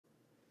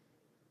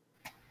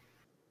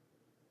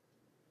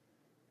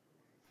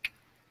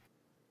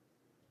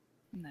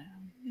No.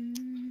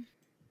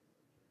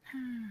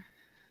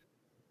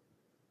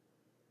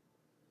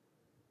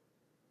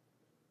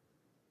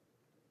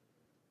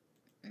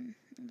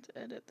 Let's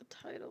edit the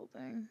title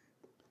thing.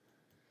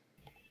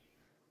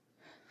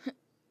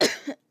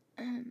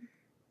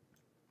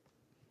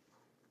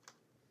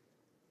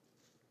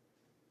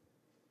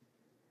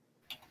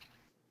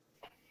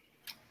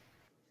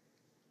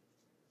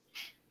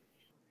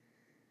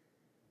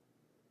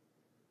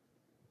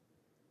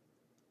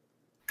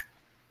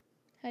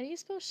 How do you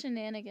spell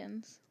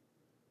shenanigans?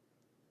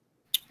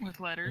 With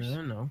letters. I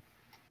don't know.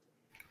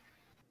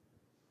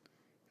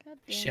 God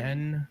damn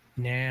it.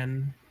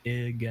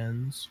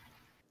 Shenanigans.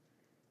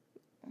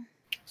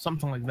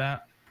 Something like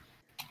that.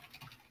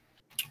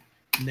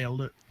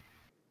 Nailed it.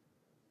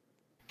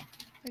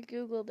 I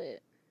googled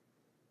it.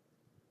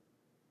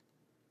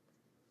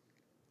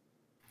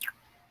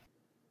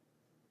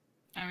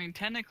 I mean,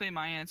 technically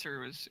my answer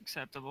was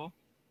acceptable.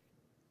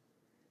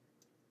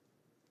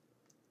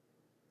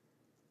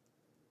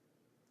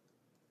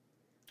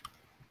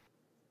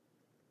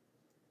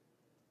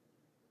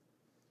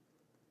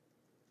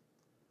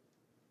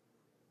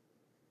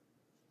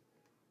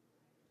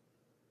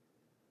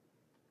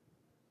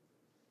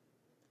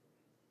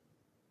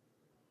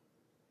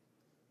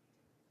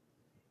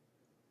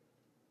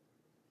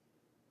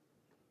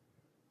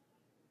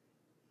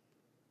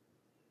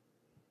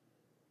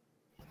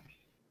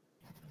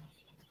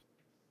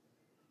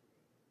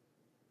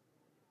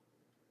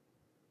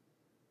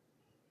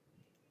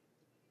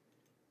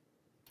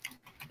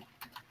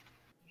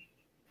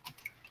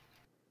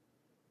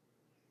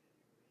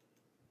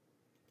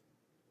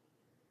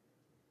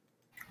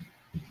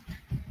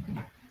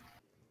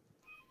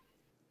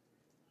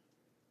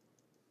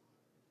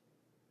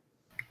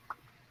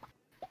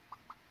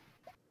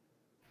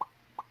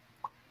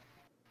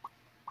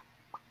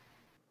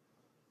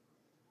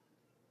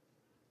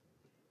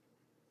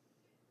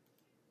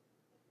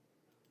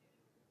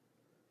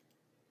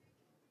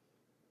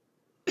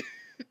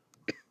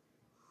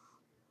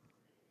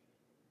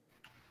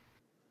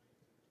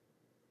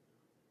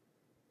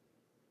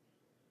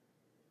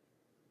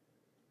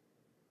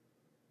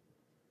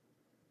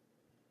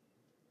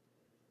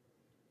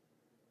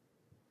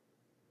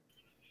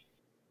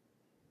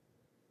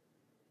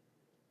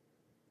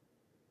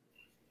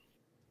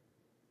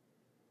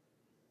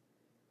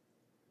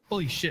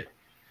 Holy shit.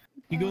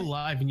 You go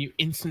live and you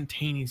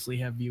instantaneously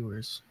have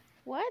viewers.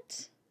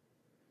 What?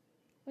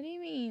 What do you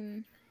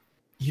mean?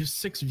 You have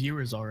 6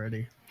 viewers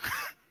already.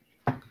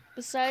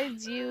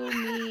 Besides you,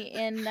 me,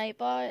 and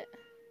Nightbot?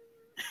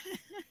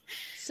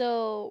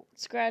 So,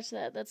 scratch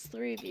that. That's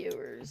 3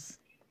 viewers.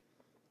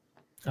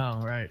 Oh,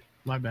 right.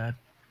 My bad.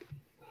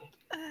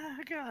 Oh,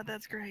 God,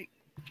 that's great.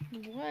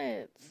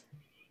 What?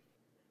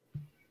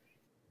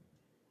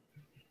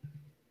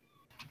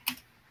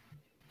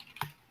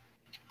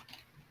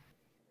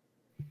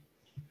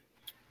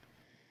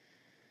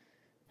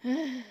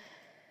 Who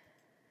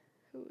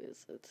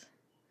is it?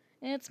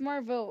 And it's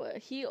Marvoa.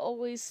 He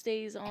always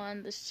stays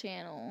on this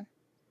channel.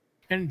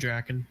 And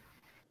Draken.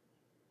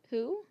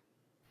 Who?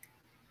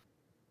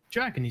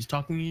 Draken, he's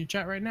talking in your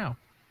chat right now.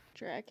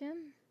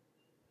 Draken?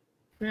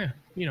 Yeah,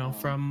 you know,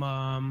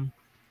 from,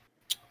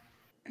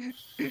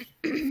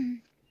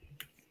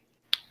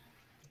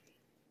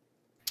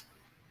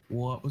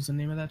 what was the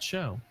name of that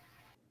show?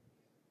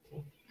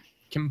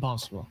 Kim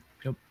Possible.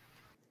 Yep.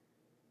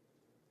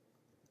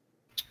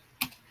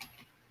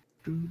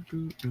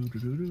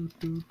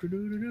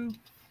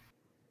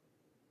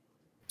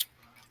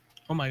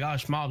 Oh my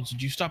gosh, mobs,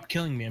 did you stop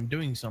killing me? I'm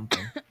doing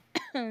something.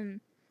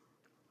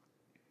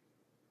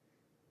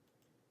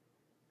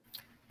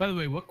 By the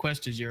way, what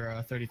quest is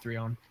your 33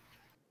 on?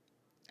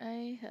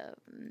 I have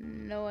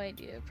no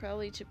idea.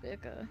 Probably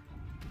Chewbacca.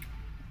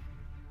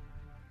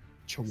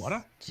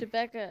 Chihuahua?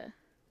 Chewbacca.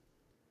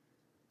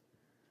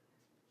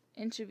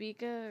 In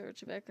Chewbacca or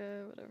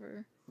Chewbacca,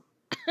 whatever.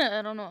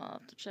 I don't know. I'll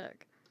have to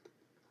check.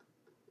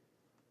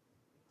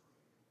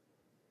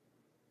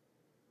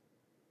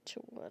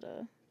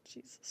 Chihuahua.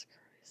 Jesus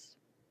Christ.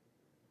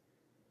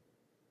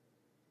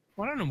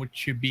 Well, I don't know what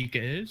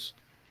Chewbacca is.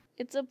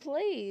 It's a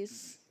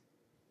place.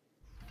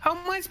 How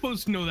am I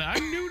supposed to know that?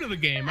 I'm new to the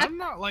game. I'm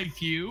not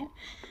like you.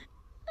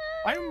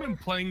 I haven't been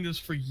playing this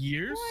for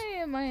years. Why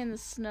am I in the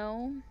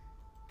snow?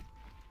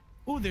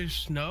 Oh, there's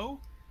snow?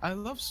 I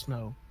love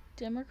snow.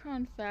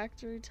 Democron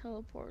Factory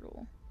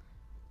Teleportal.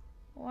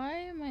 Why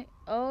am I...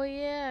 Oh,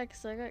 yeah,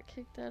 because I got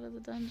kicked out of the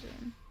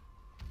dungeon.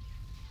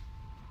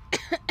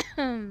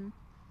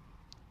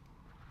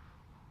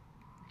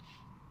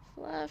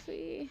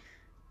 Fluffy.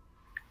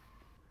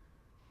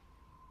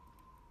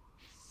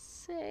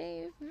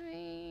 Save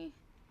me.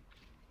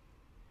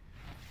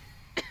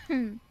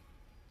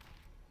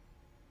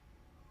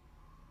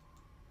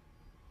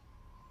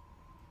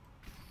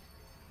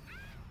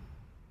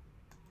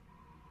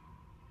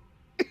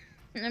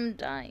 I'm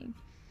dying.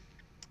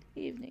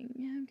 Evening.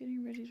 Yeah, I'm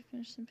getting ready to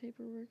finish some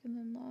paperwork and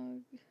then log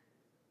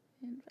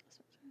in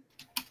faster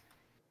time.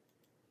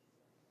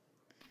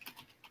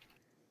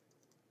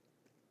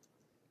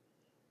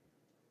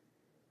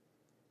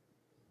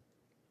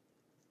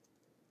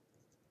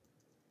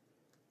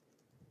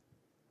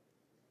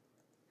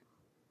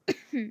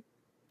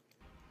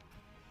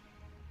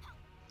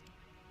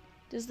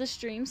 Does the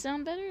stream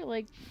sound better?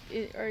 Like,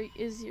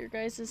 is your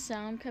guys'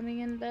 sound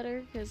coming in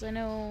better? Because I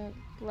know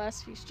the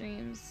last few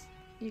streams,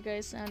 you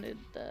guys sounded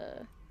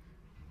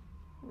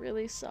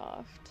really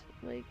soft.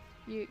 Like,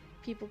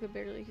 people could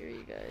barely hear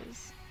you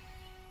guys.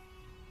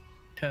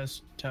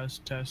 Test,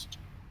 test, test.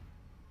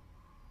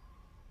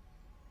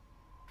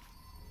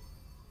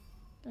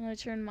 I'm gonna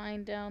turn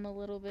mine down a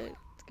little bit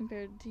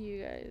compared to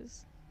you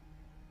guys.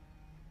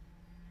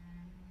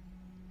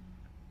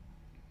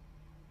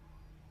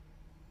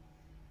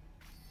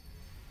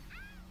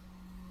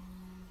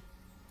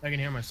 I can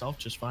hear myself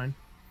just fine.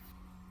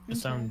 I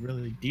sound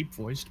really deep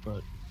voiced,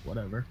 but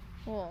whatever.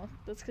 Well,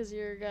 that's because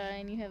you're a guy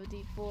and you have a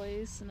deep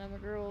voice, and I'm a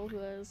girl who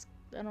has,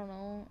 I don't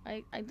know,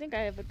 I think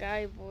I have a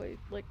guy voice,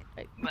 like,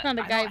 not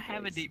a guy voice. I don't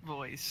have a deep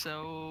voice,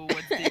 so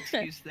what's the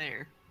excuse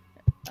there?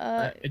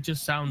 It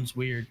just sounds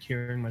weird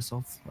hearing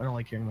myself. I don't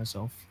like hearing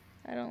myself.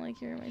 I don't like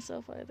hearing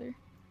myself either.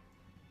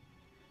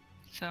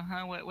 So,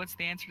 what's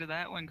the answer to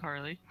that one,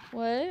 Carly?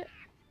 What?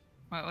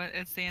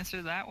 What's the answer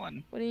to that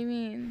one? What do you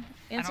mean?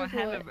 Answer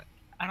for what?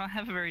 I don't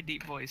have a very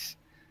deep voice,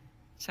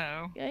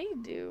 so... Yeah,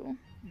 you do.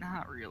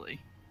 Not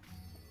really.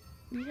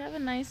 You have a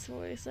nice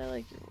voice. I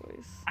like your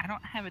voice. I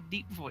don't have a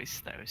deep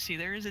voice, though. See,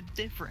 there is a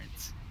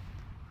difference.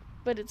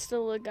 But it's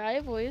still a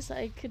guy voice.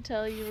 I could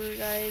tell you were a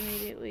guy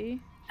immediately.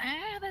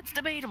 That's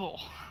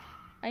debatable.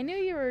 I knew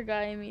you were a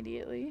guy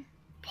immediately.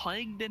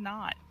 Plague did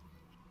not.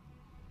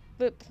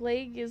 But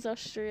Plague is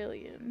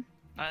Australian.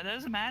 It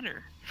doesn't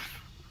matter.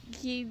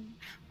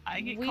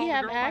 I get we called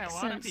have a girl by a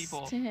lot of accents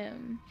people. to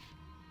him.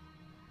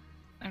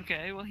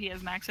 Okay, well, he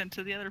has an accent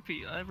to the other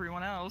people,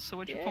 everyone else, so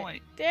what's your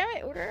point? Damn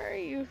it, where are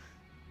you?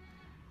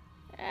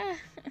 I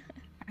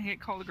get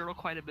called a girl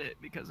quite a bit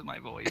because of my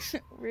voice.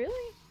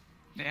 Really?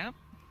 Yep.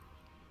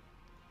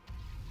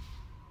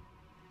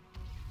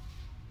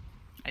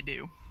 I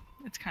do.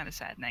 It's kind of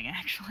saddening,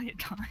 actually, at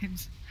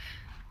times.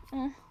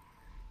 Oh.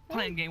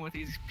 Playing a game with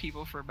these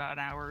people for about an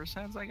hour or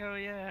so, it's like, oh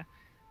yeah.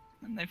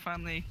 And they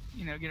finally,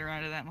 get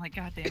around to that. I'm like,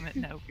 God damn it,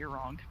 no, you're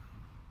wrong.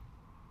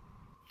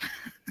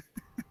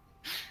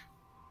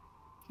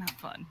 Not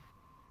fun.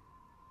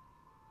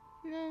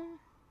 No,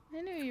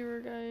 I knew you were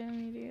a guy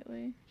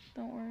immediately.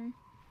 Don't worry.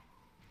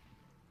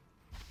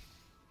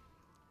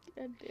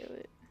 God damn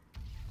it.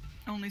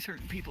 Only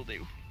certain people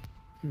do.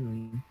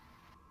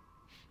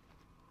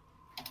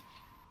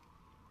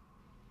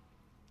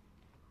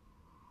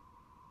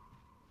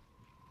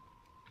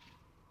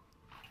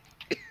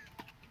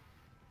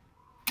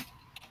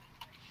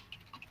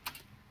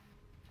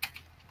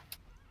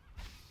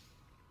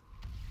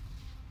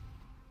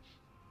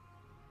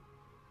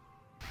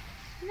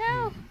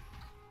 No!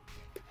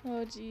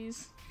 Oh,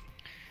 jeez.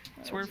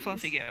 So where'd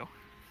Fluffy go?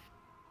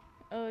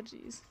 Oh,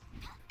 jeez.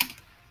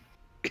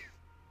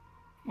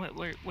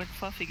 Where'd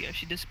Fluffy go?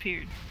 She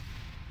disappeared.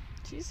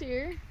 She's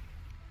here.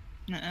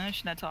 Nuh-uh,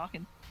 she's not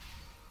talking.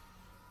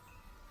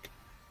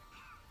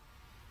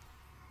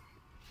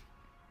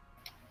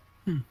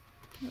 What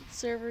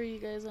server are you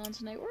guys on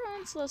tonight? We're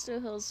on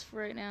Celestial Hills for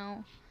right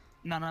now.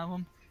 None of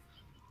them.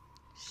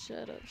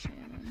 Shut up,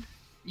 Shannon.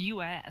 You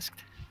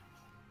asked.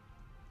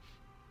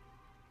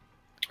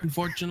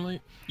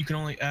 Unfortunately, you can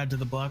only add to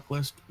the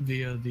blacklist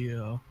via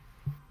the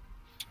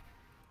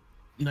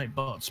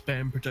Nightbot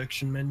spam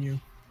protection menu.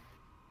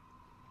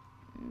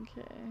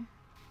 Okay.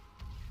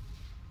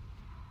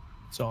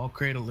 So I'll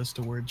create a list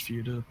of words for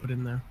you to put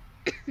in there.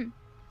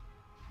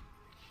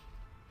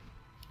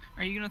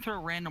 Are you gonna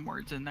throw random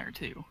words in there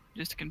too,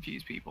 just to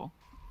confuse people?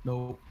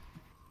 No.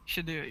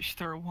 Should do it. You should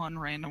throw one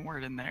random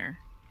word in there.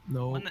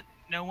 No. One that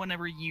no one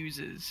ever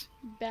uses.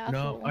 Baffle.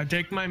 No, I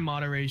take my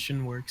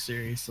moderation work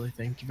seriously.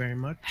 Thank you very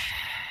much.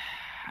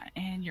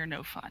 And you're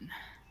no fun.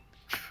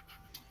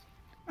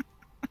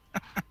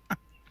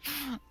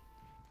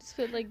 Just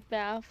put like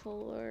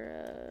baffle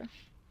or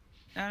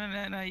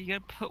No. You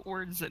gotta put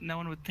words that no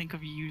one would think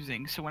of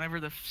using. So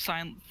whenever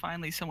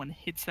finally someone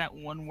hits that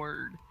one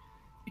word,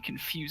 it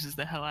confuses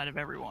the hell out of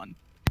everyone.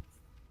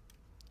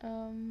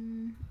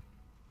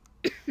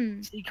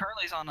 See,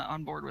 Carly's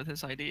on board with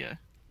this idea.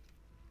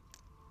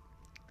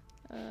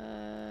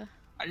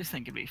 I just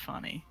think it'd be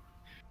funny,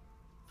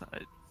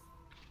 but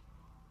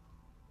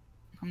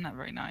I'm not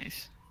very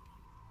nice.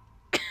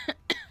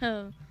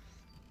 Oh.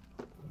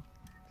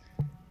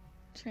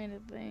 Trying to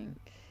think.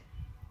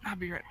 I'll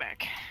be right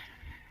back.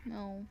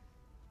 No.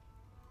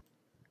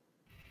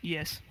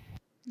 Yes.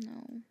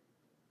 No.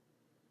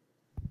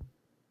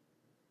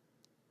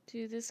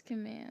 Do this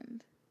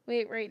command.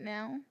 Wait, right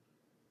now?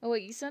 Oh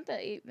wait, you sent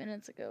that 8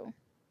 minutes ago.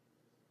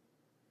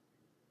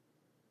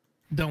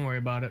 Don't worry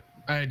about it.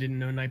 I didn't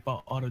know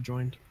Nightbot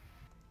auto-joined.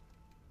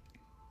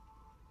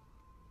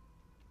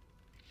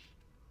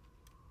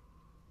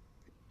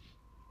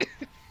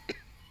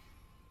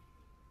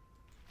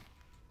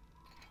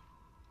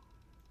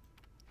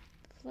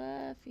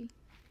 Fluffy.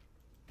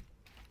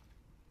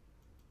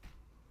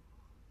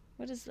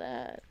 What is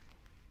that?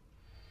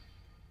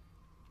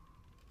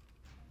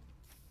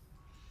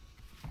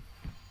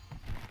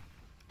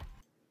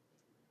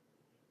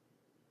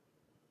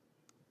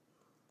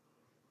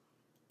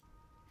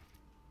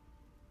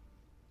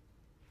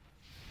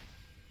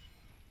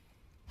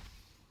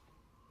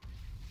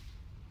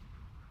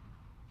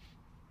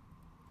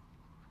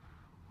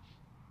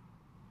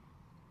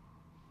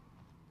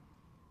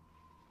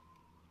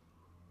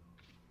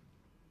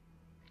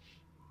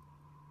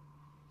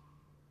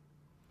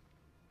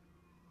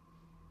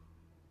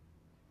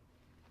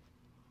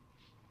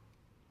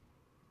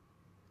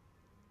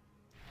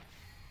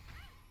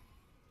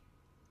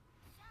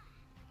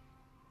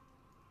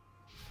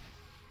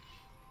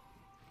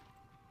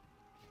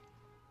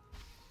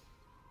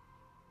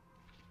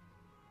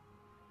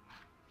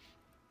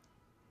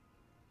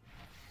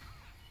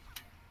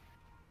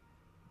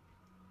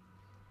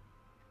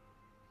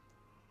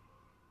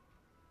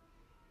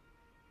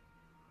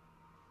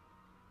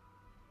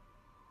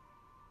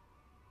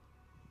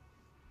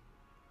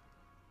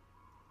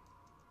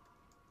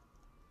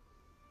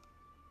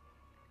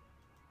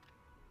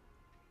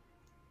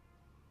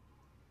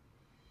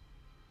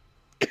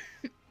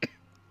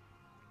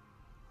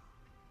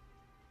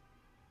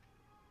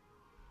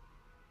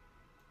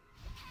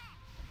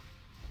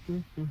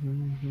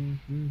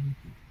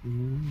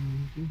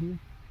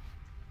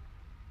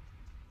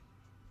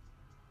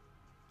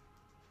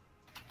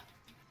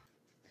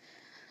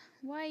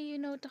 Why you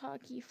no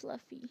talkie,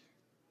 Fluffy?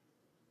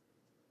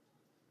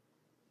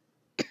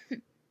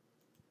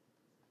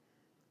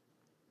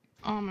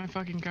 Oh my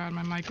fucking god,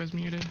 my mic was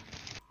muted.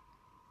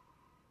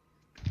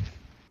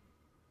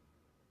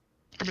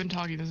 I've been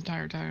talking this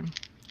entire time.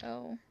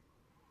 Oh.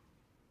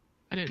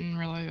 I didn't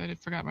realize, I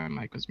forgot my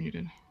mic was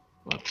muted.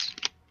 Whoops.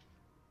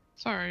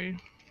 Sorry.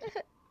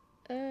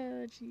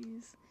 Oh,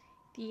 jeez.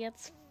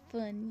 That's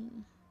funny.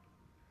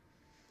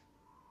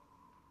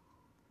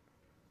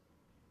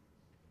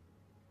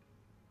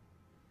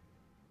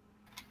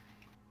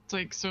 It's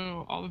like,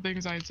 so all the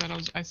things I said,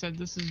 I said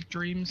this is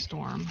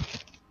Dreamstorm.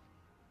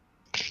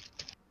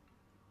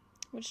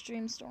 Which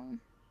Dreamstorm?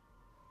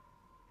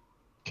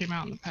 Came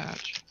out in the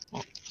patch.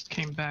 Well, just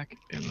came back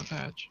in the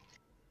patch.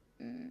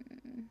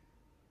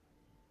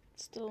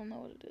 Still don't know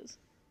what it is.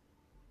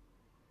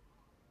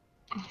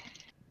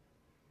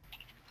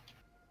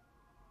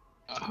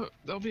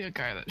 There'll be a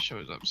guy that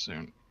shows up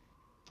soon.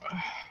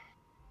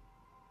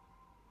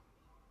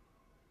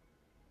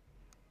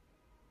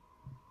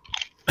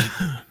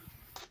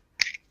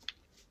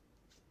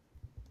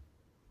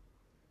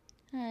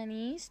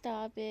 Honey,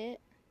 stop it.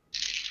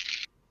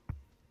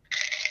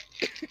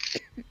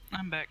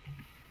 I'm back.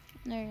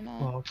 No, you're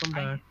not. Welcome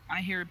back. I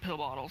hear pill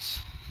bottles.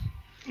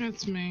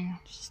 It's me.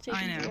 Just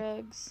I taking know.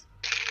 drugs.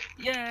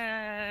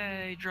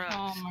 Yay, drugs.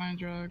 All my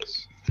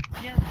drugs.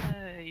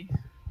 Yay.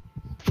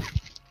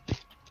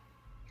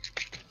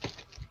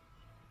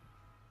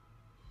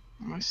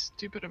 My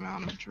stupid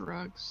amount of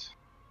drugs.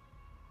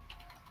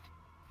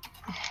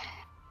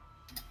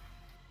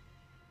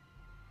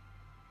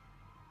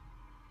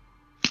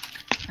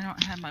 I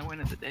don't have my win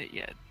of the day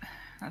yet.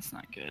 That's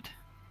not good.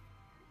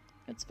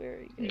 It's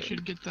very You good.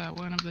 should get that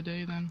win of the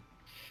day then.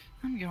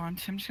 I'm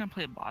just gonna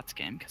play a bots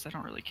game because I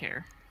don't really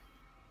care.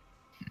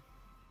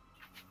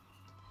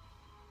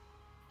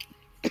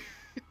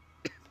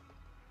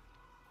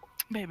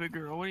 Baby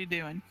girl, what are you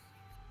doing?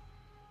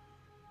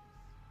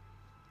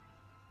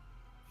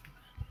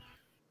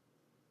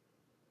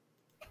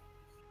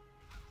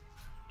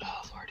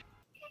 Oh lord.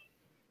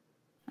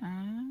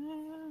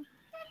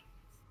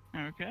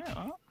 Okay,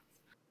 well.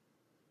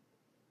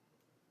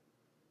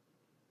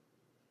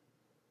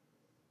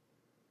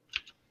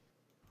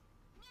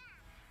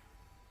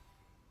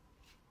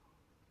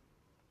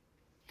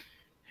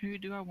 Who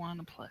do I want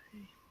to play?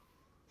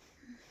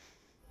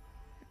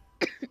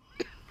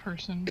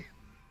 Person.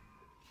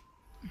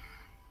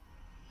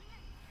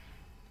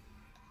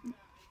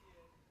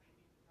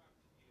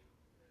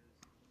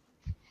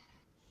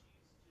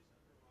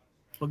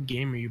 What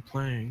game are you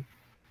playing?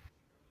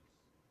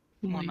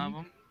 One of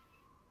them.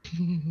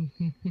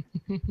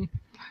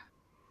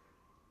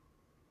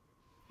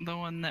 The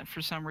one that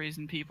for some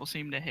reason people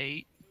seem to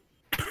hate.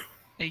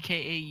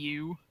 AKA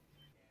you.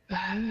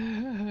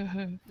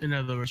 In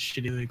other words,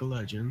 shitty League of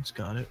Legends.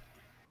 Got it.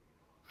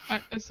 I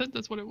said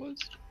that's what it was.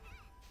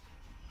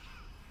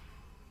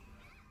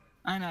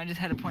 I know, I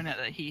just had to point out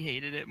that he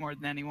hated it more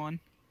than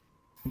anyone.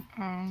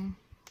 Hello.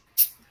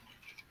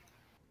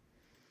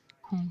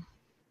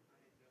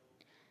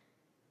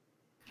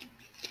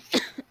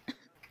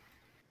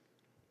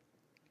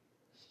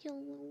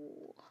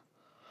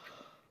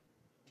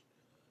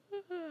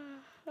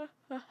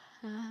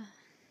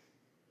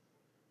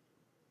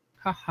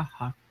 Ha ha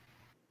ha.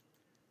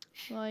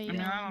 Well, I mean,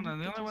 I don't know.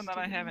 The only one that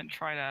I haven't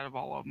tried out of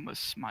all of them was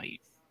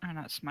Smite. Or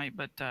not Smite,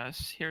 but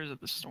Heroes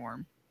of the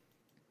Storm.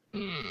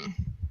 Mm.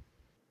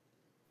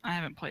 I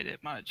haven't played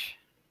it much.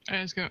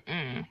 I just go,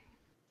 I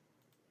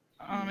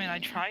mean, I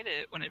tried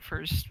it when it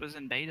first was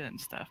in beta and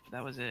stuff, but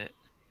that was it.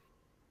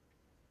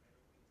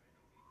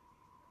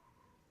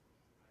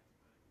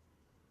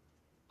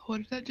 What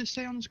did that just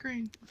say on the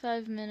screen?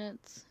 5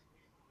 minutes.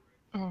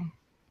 Oh.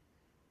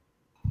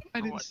 I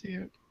For didn't what? see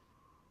it.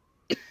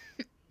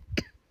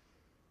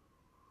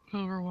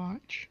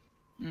 Overwatch.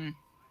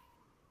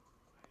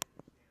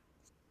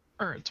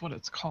 Or it's what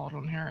it's called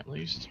on here at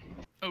least.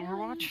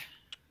 Overwatch?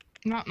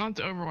 Not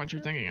the Overwatch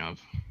you're thinking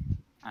of.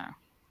 Oh,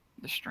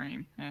 the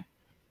stream. Yeah.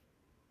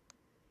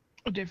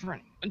 A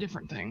different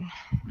thing.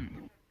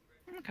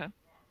 Okay.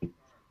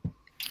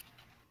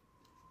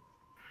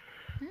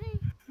 Hi.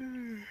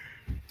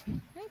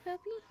 Hi,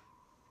 puppy.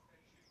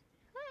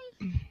 Hi.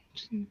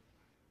 Hi.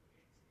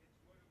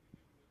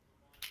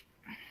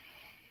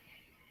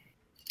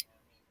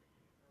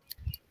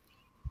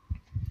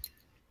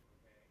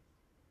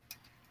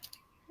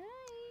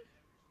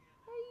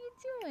 What are you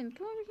doing?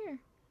 Come over here.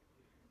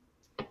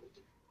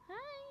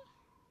 Hi.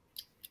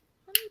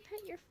 Let me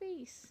pet your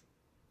face.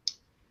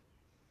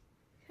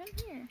 Come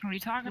here. Are you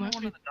talking to Let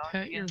one me of the dogs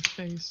pet again? your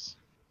face.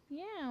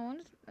 Yeah,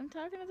 I'm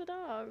talking to the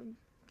dog.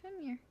 Come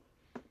here.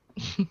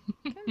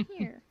 Come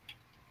here.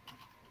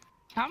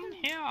 Come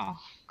here.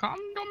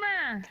 Come to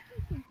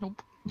me.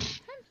 Nope.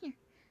 Come here.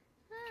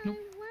 Nope.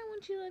 Why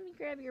won't you let me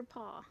grab your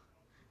paw?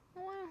 I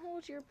want to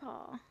hold your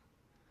paw.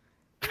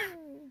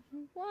 Oh,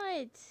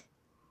 what?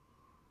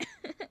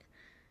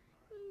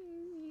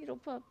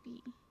 little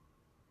puppy?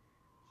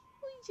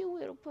 Who's your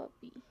little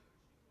puppy?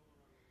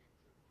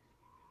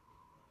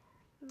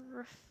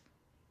 Ruff.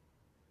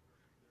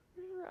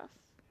 Ruff.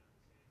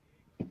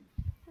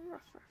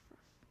 Ruff, ruff, ruff.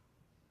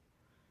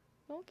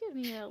 Don't give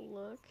me that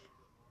look.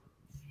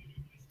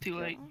 Too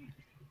late. God.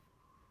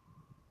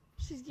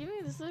 She's giving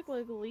me this look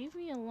like, leave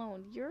me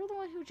alone. You're the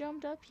one who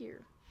jumped up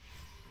here.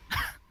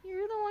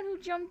 You're the one who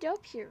jumped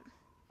up here.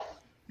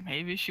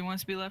 Maybe she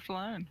wants to be left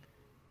alone.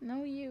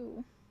 No,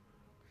 you.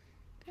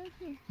 Come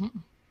here.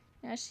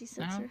 Now she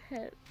sets her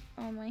head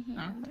on my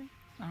hand.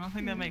 I don't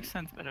think that makes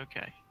sense, but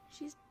okay.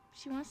 She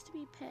wants to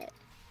be pet.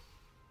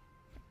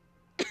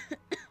 Come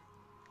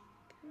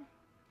here.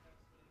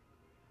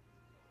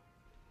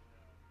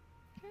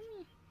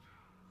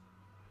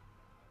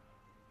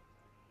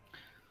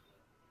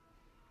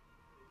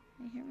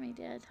 I hear my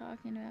dad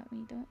talking about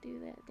me. Don't do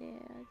that,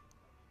 Dad.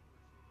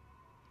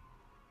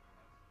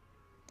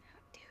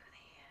 Don't do that.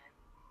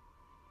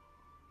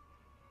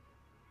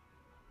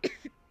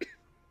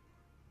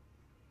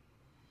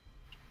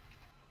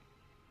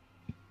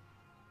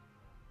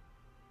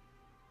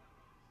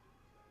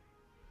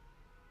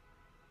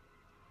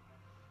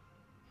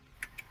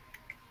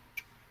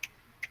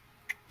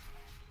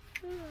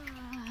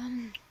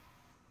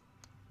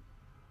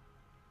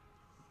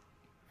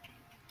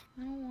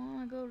 I don't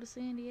want to go to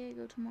San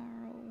Diego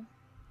tomorrow.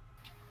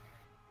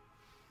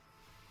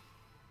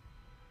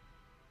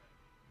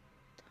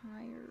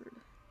 Tired.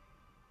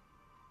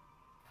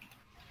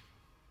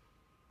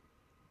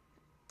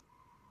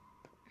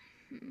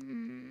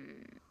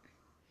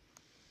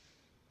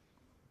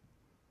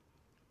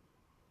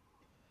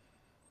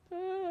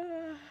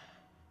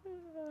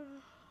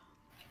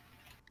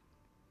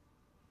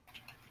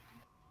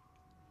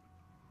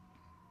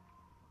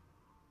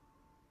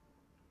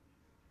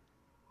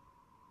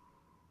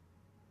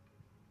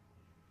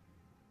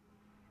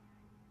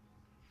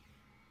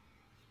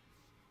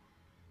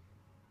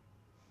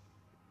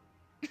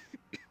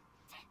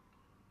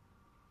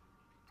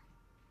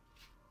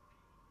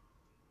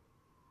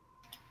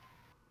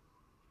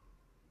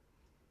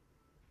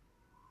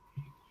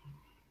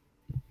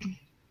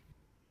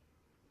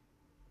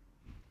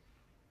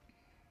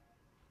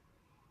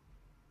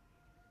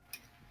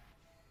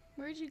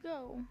 Where'd you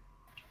go?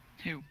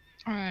 Who?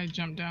 I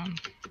jumped down.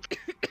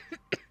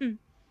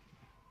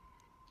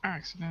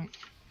 Accident.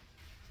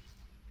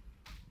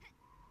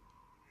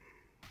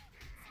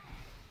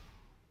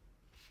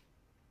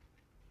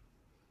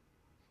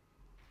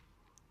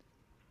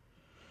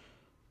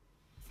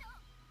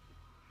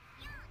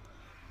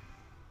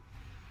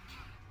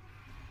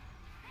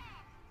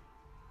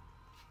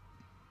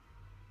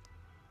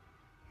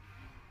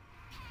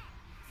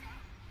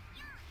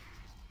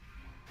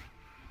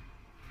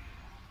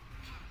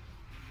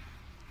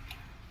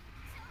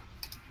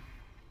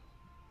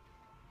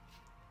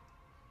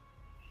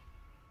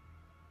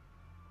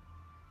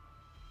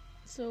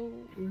 So,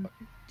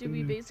 do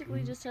we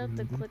basically just have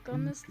to click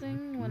on this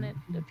thing when it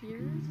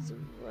appears, or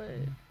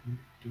what?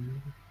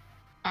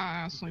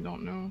 I honestly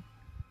don't know.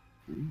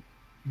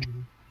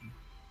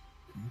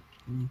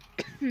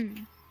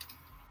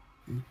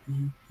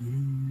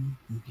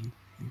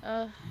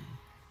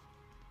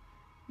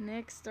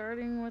 Nick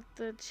starting with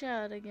the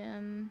chat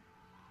again.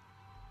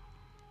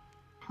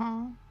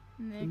 Huh?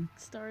 Nick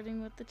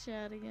starting with the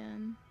chat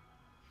again.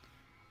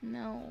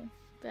 No.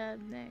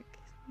 Bad Nick.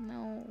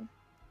 No.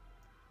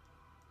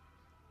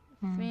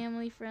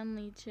 Family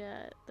friendly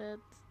chat.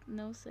 That's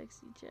no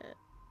sexy chat.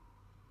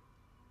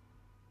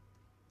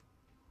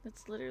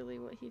 That's literally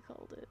what he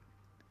called it.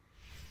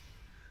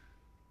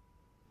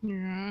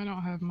 Yeah, I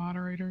don't have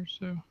moderators,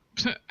 so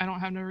I don't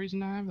have no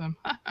reason to have them.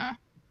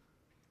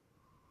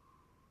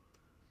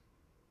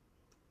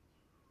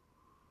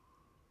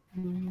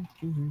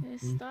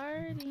 It's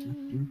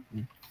starting.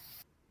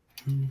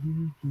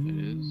 It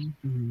is?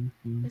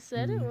 It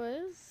said it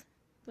was,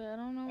 but I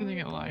don't know. I think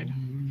it lied.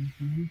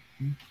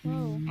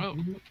 Whoa. Oh.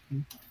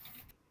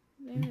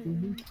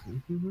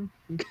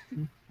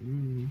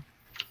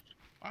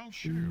 I'll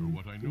share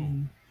what I know.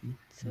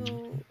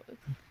 So,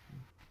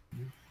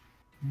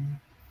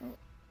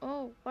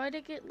 oh, why'd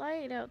it get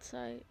light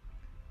outside?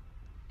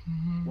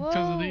 Because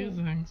of these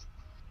things.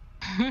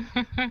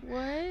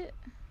 What?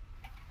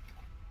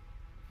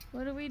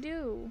 What do we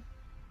do?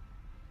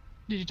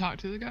 Did you talk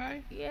to the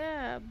guy?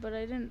 Yeah, but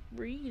I didn't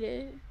read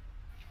it.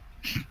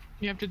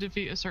 You have to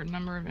defeat a certain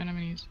number of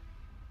enemies.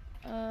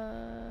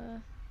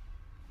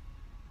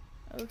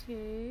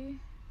 Okay.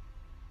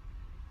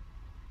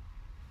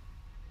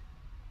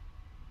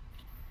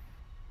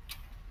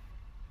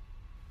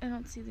 I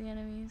don't see the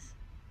enemies.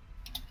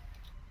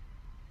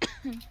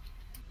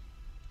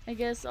 I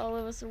guess all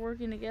of us are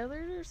working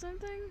together or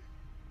something?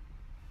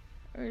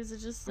 Or is it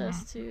just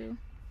us two?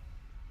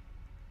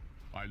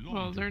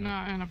 Well, they're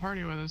not in a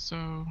party with us,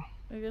 so...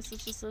 I guess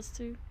it's just us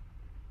two.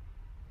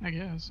 I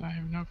guess. I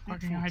have no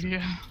fucking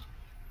idea.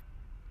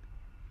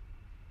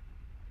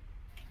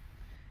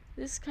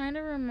 This kind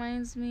of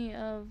reminds me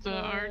of The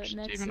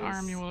Archdemon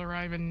army will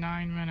arrive in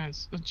 9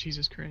 minutes. Oh,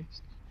 Jesus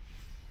Christ.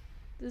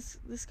 This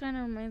kind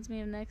of reminds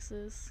me of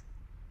Nexus.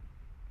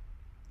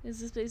 Is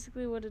this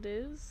basically what it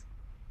is?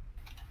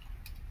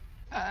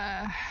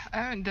 I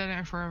haven't done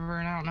it forever,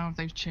 and I don't know if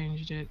they've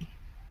changed it.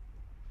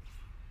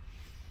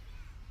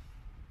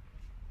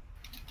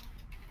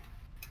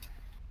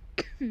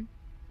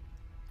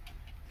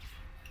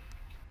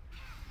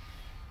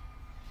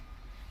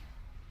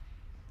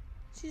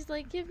 She's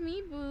like, give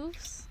me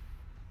boofs.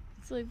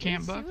 It's like,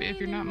 Can't bitch, buff you it if ain't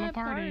you're not in in my my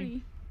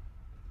party.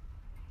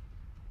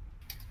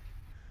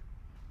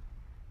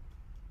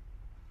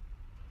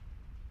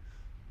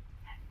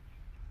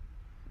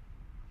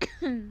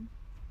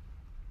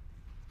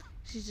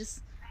 She's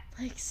just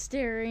like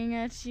staring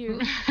at you.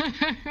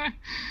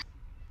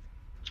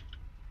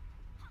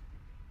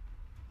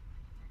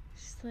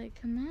 She's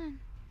like, come on.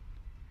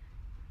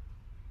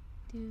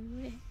 Do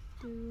it,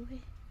 do it.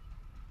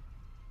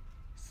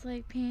 It's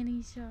like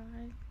panty shot.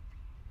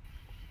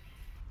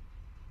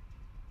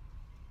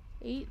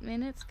 8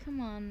 minutes? Come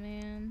on,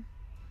 man.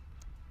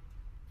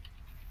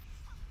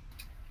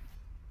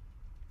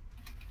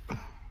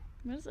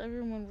 What is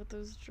everyone with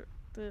those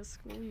the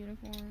school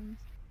uniforms?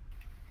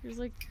 There's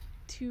like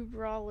 2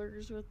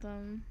 brawlers with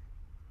them.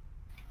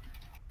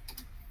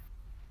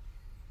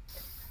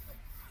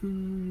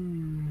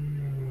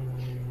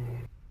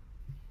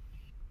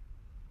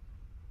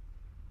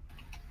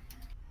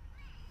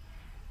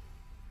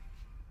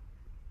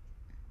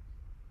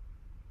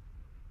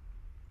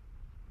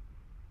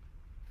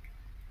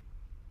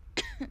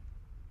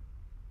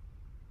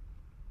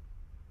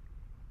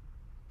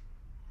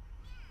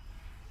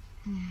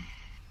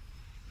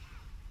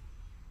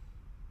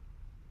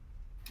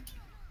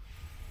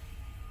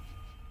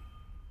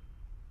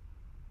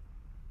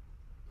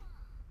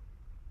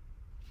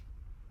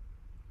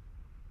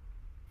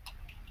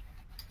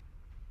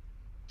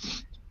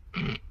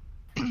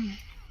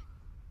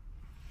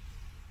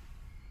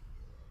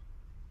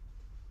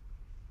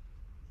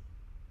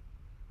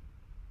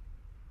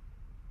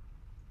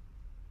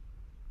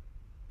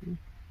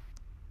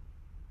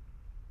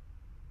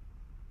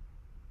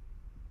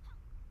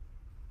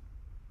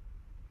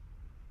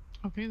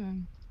 Okay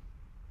then.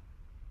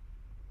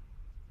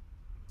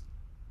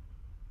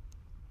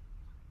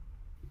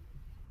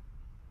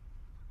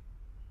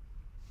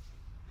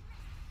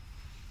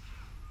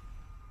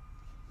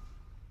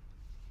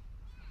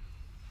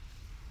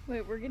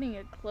 Wait, we're getting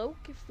a cloak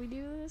if we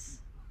do this?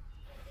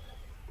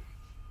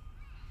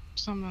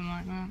 Something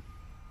like that.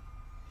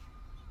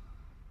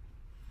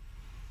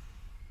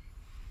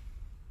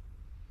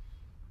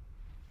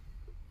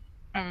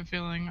 I have a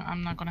feeling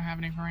I'm not gonna have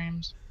any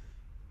frames.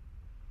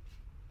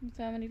 With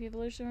how many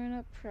people are showing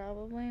up?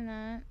 Probably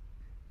not.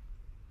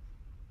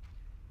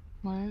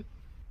 What?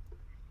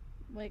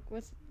 Like,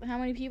 with how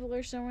many people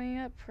are showing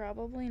up?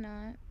 Probably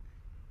not.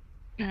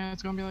 Yeah,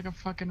 it's gonna be like a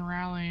fucking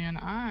rally, and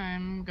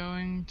I'm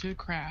going to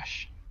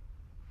crash.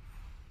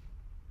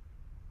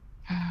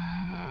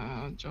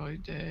 Joy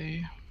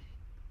day.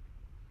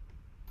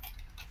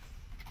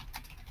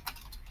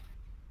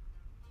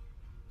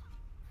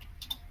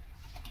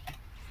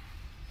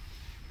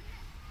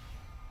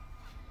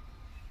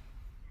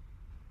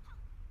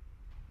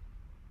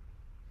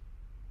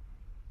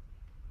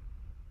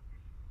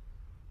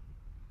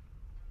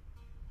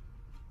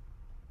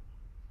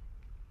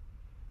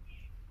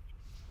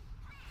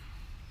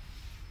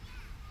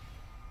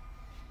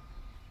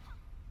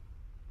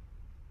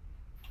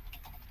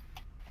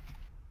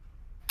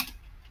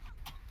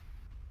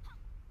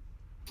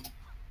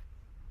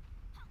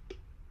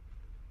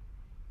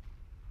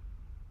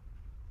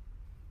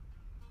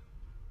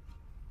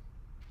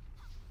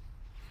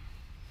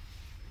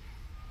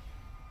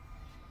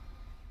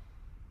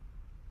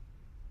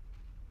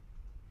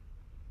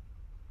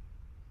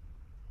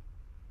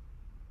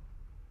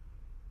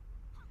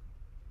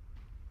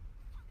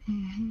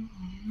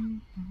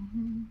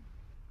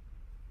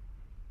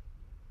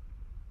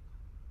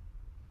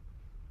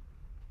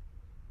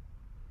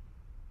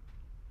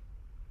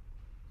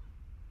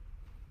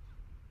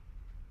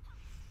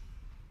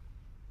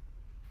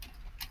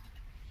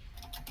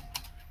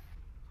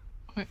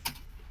 Wait.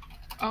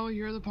 Oh,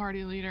 you're the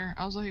party leader.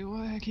 I was like,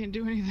 what? I can't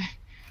do anything.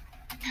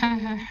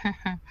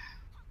 I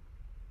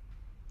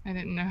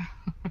didn't know.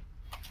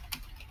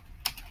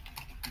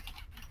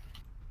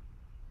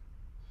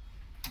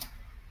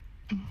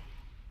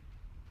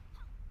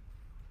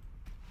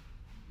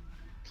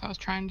 So I was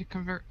trying to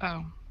convert.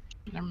 Oh,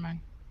 never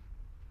mind.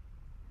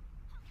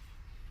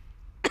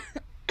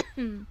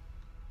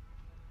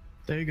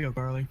 There you go,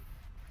 Carly.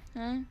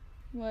 Huh?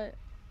 What?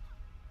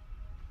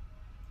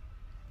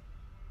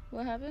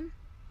 What happened?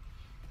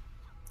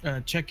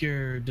 Check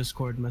your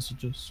Discord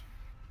messages.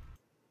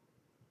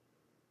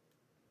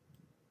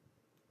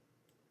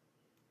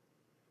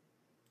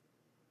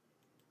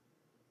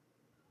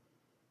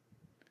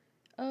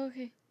 Oh,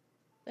 okay.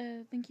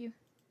 Thank you.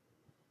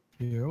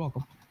 You're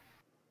welcome.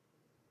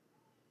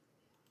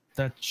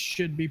 That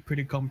should be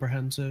pretty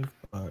comprehensive,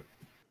 but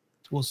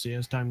we'll see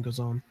as time goes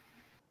on.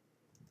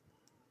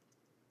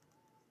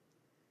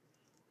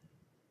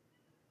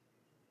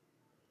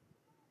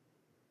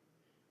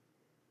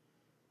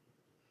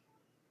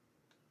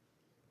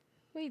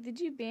 Wait, did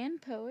you ban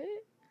Poet?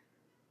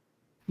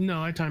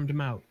 No, I timed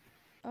him out.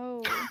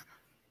 Oh.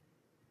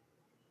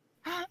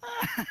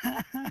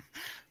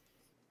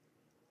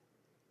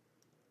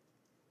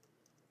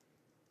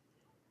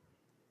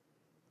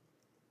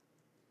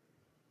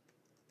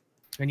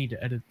 I need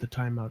to edit the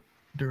timeout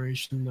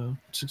duration though.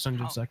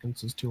 600 Oh.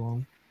 seconds is too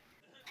long.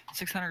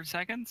 600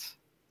 seconds?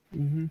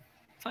 Mm-hmm.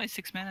 It's only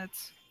 6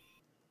 minutes.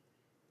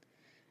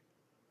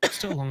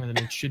 Still longer than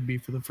it should be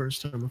for the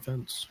first time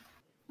offense.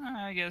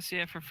 I guess,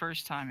 yeah, for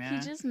first time, yeah. He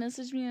just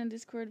messaged me on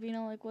Discord being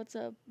all like, what's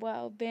up?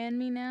 Wow, ban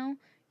me now?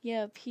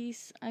 Yeah,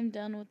 peace. I'm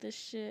done with this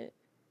shit.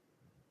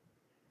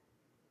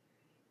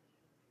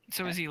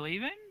 So is he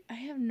leaving? I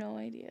have no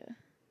idea.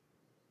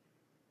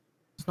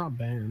 It's not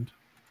banned.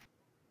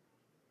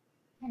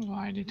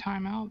 Why did he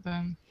time out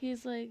then?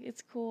 He's like,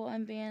 it's cool,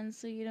 I'm banned,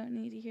 so you don't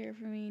need to hear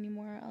from me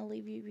anymore. I'll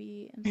leave you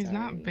be. I'm He's sorry.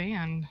 not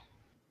banned.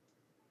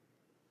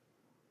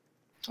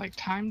 It's like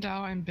timed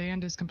out and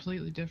banned is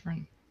completely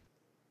different.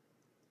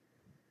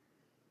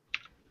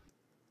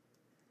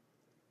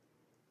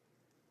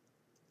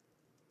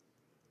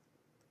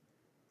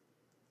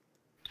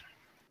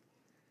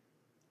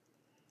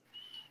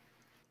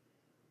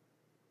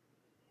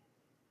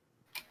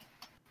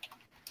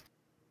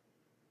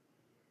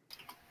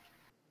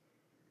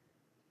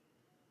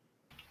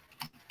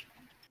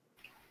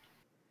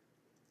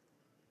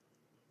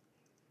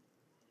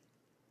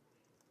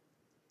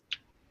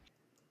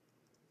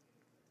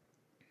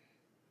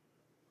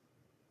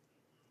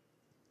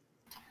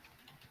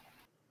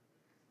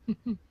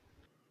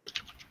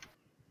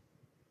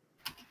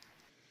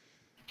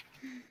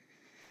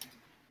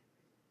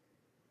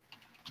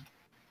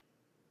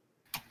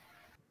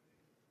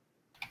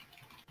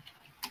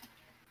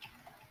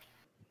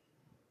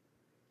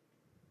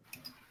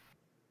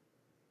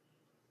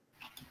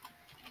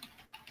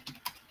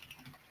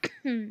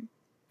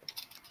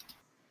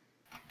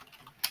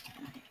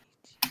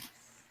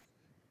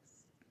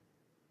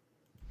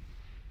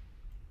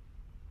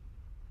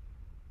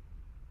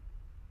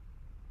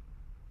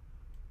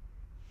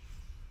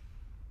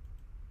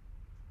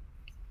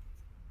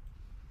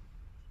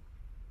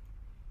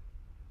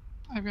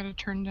 I've got to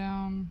turn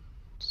down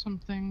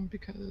something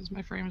because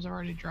my frames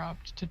already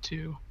dropped to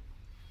 2.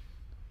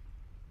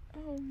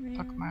 Oh man.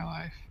 Fuck my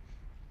life.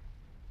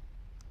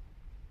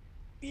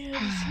 Yeah,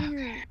 just turn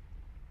your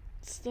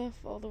stuff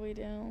all the way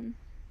down.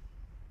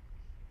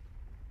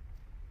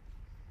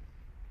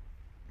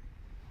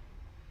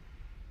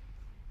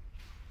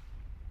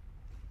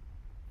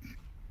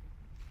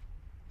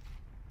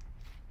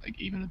 Like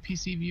even the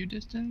PC view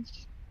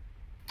distance?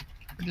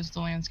 Or just the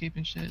landscape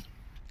and shit?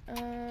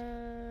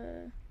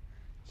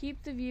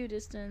 Keep the view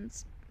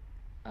distance.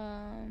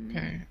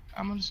 Okay,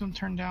 I'm just gonna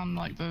turn down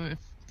like the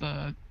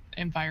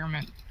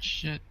environment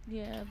shit.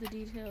 Yeah, the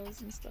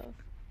details and stuff.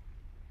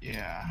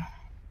 Yeah.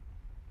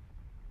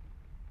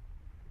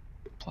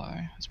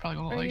 Apply. It's probably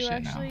gonna look Are like you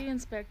shit now. actually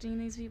inspecting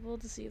these people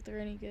to see if they're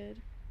any good?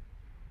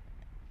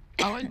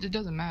 Oh, it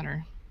doesn't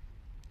matter.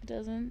 It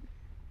doesn't?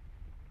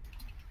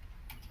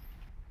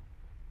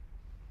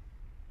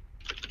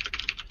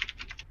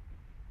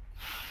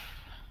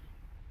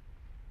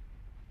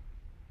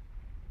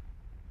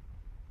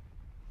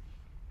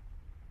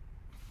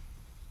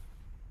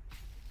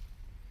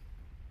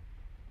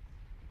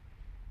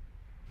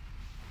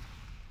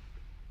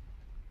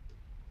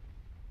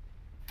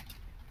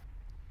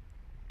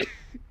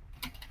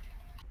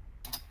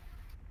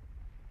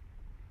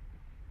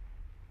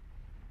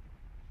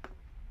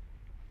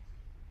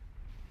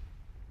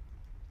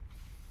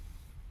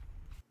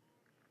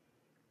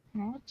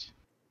 What?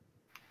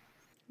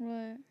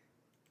 What?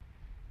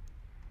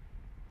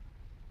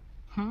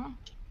 Huh?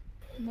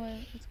 What?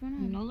 What's going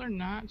on? No, they're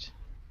not.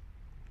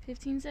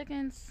 15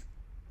 seconds.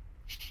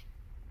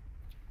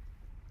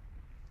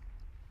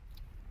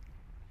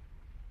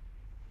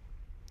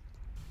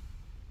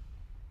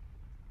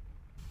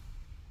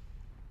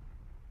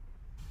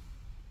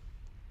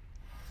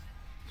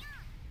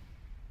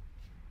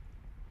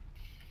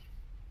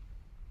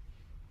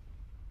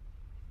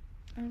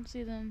 I don't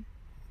see them.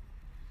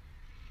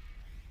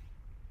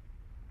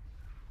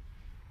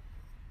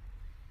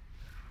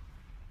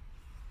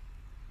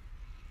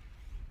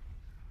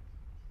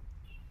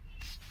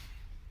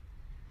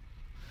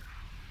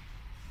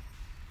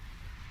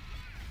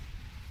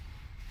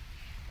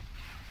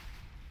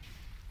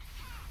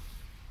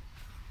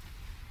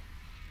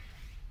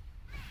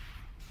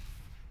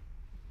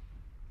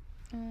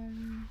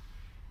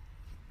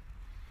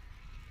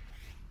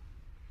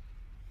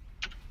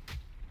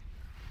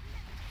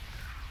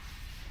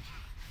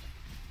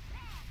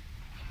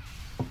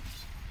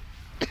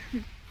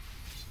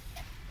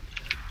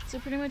 So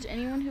pretty much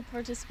anyone who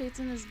participates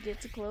in this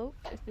gets a cloak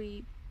if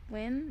we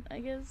win, I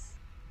guess?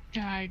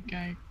 Yeah,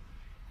 I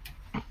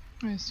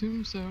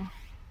assume so.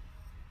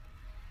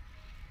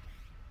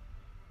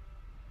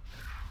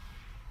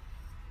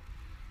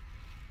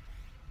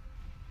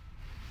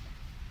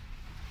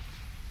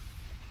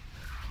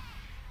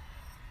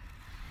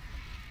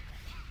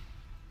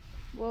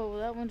 Whoa,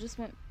 that one just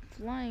went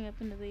flying up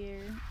into the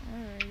air.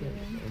 Alright,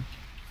 then.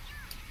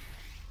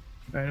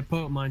 Alright, a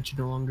poet mine should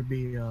no longer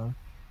be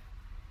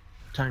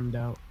timed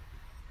out.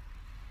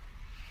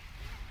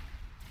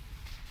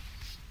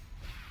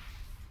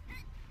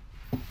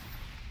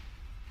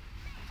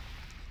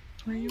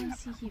 Where are you Why at,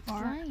 does he keep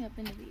Bar? flying up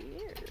into the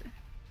air?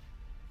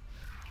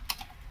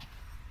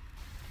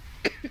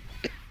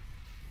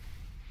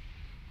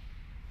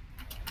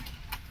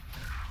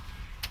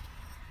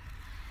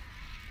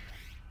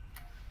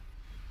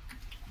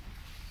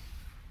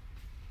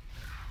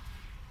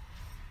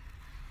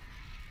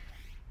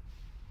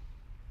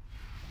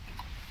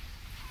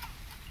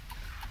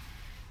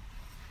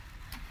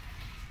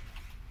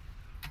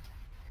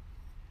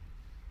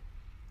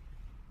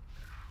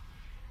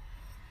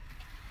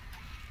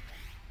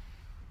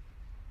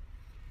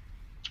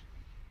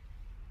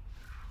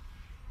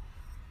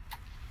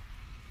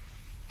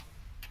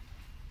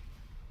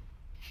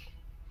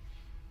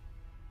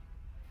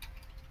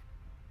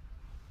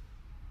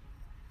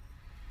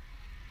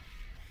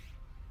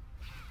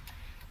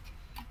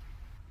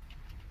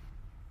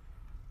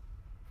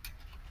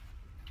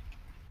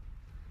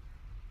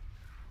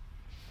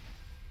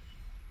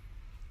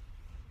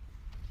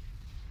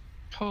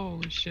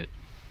 Holy shit.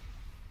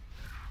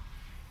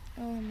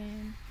 Oh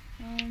man.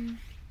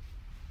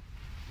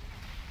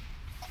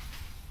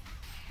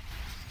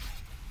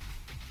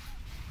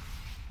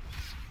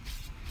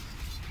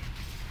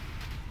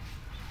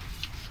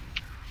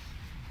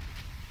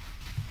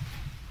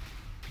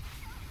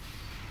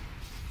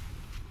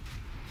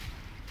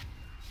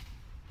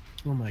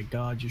 Oh my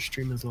god, your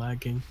stream is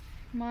lagging.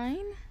 Mine?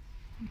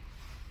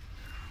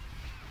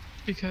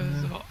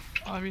 Because of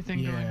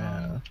everything going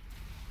on.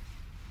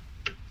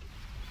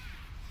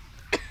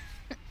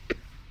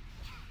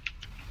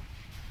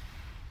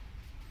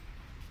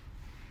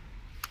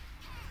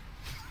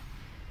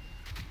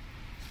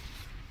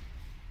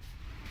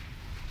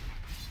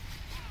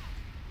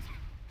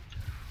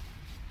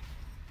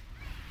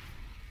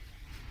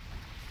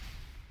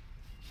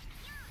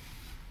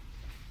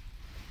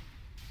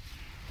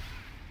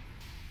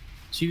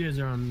 So you guys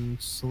are on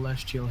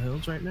Celestial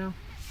Hills right now?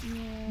 Yeah.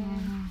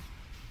 Mhm.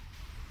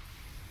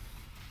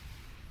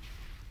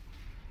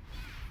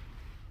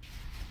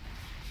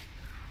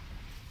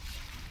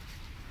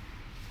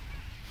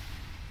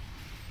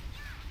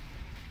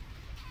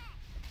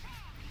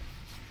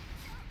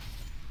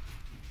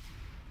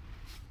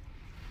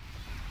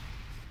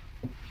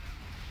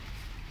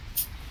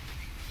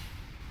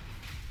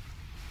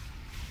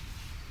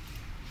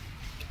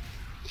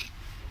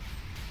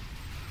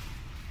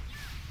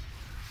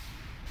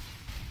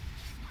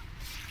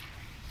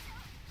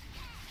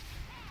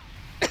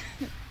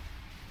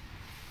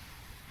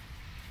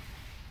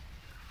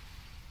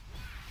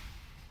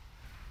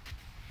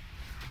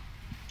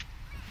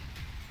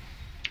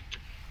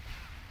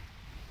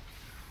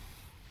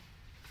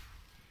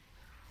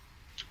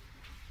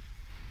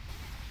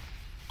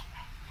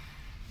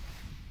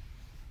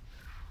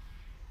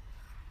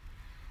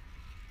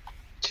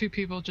 Two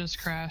people just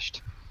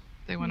crashed.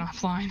 They went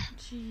offline.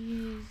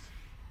 Jeez.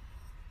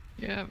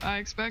 Yeah, I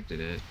expected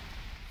it.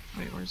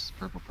 Wait, where's the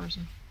purple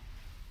person?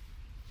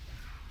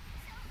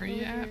 Where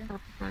you Over at, here.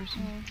 purple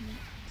person? Oh,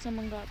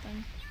 someone got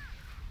them.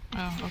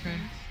 Oh, okay.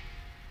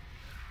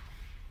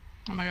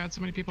 Oh my god,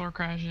 so many people are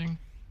crashing.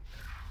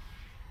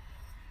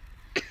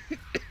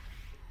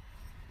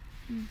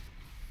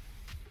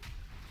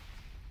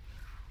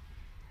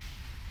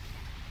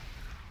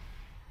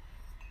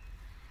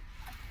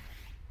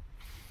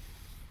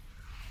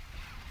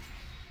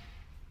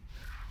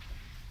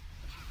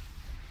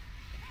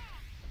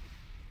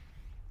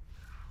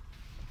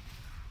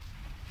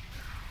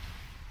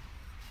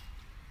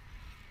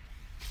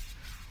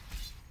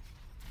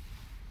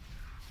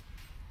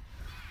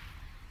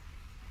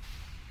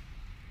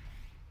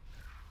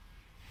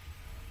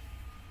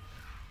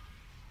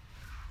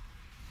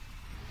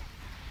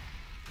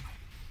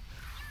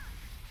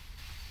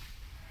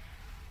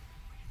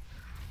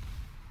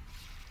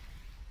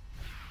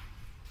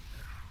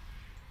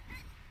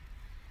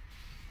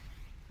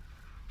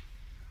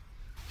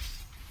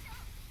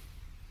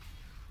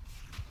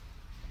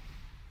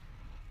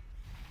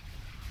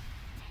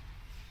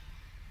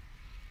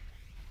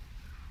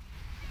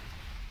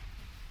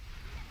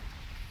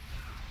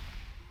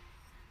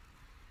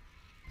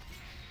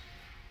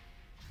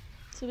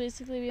 So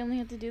basically we only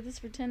have to do this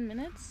for 10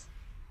 minutes?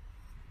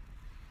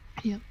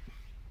 Yep.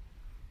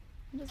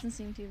 It doesn't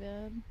seem too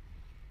bad.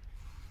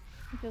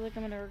 I feel like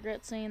I'm gonna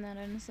regret saying that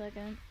in a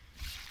second.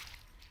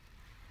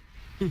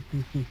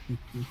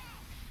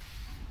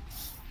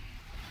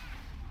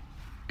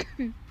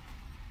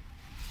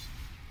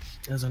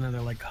 There's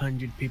another like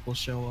 100 people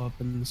show up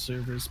and the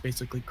servers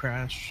basically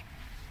crash.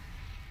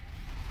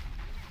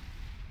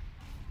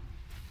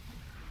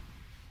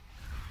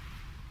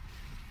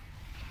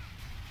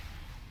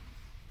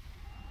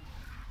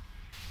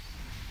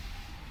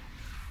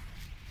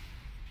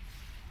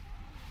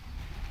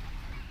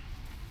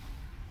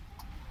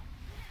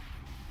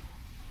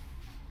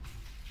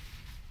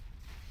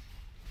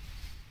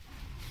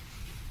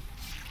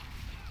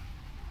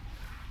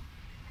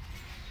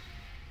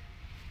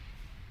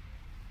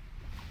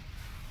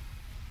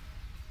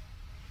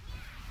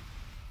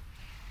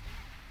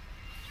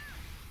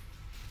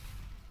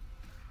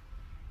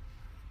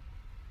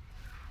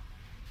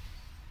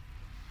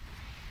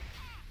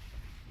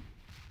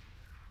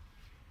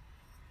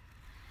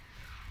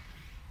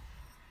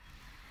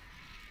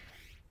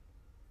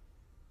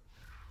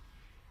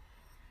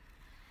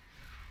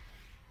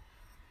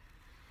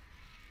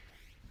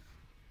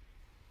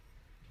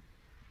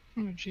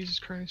 Oh, Jesus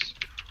Christ.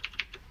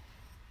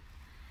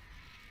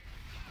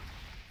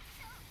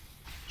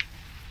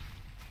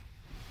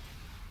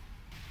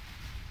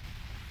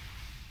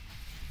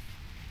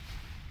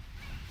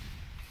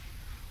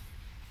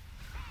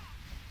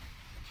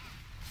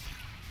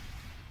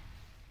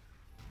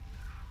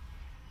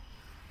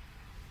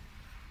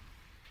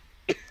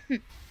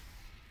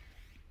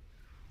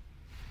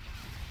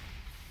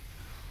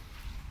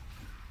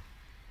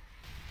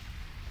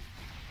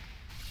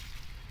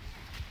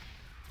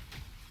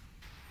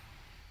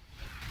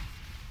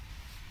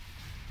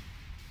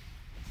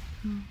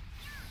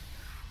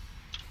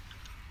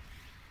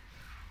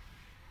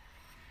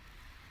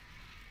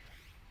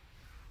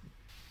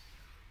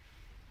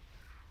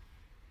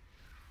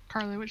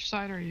 Carly, which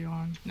side are you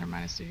on? Never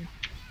mind, I see you.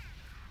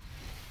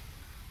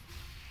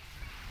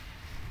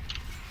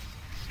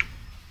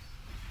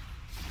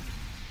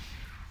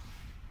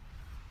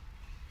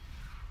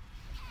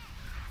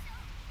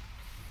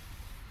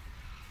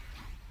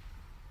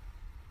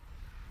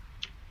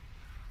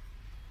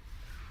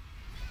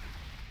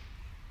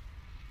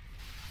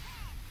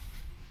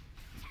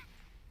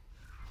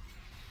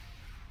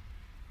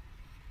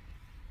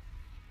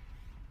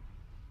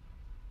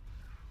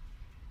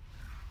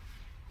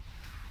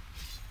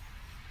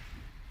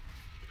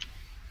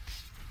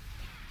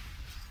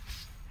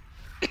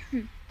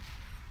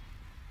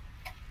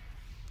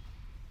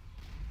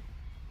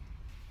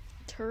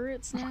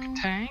 Turrets now? Fucking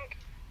tank?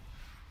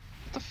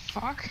 What the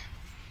fuck?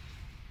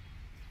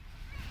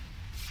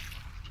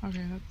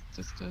 Okay,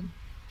 that's dead.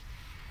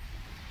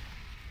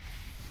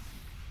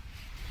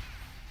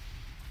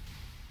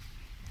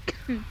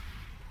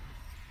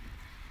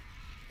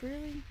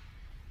 Really?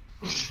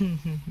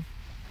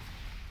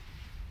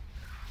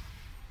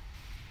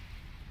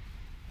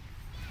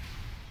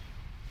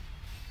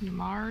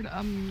 Marred?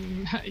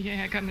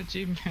 Yeah, I got an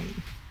achievement.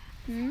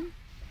 Hmm?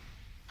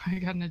 I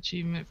got an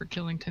achievement for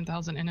killing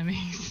 10,000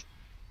 enemies.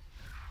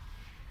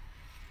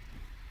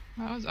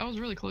 I was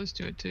really close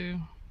to it too.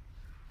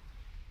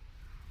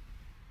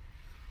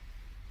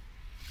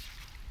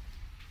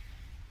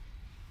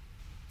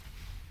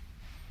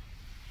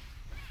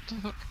 What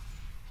the fuck?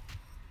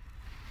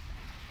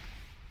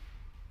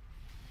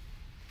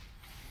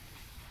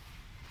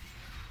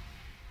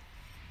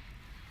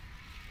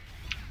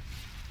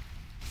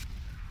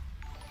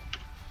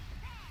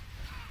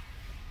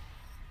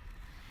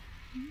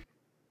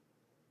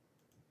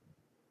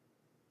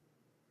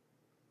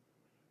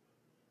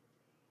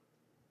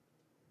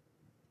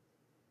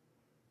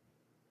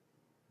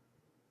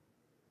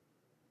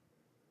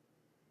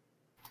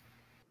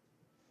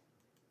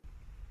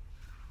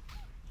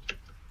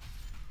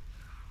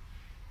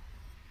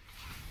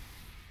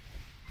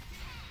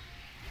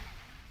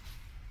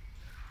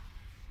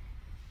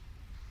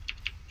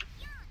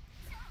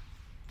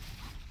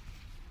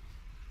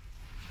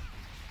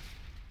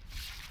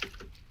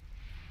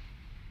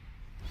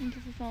 Thank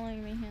you for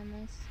following me,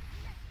 handless.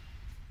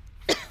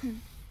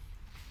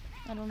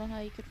 I don't know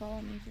how you could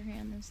follow me if you're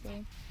handless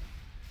though.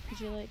 Could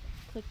you like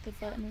click the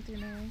button with your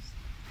nose?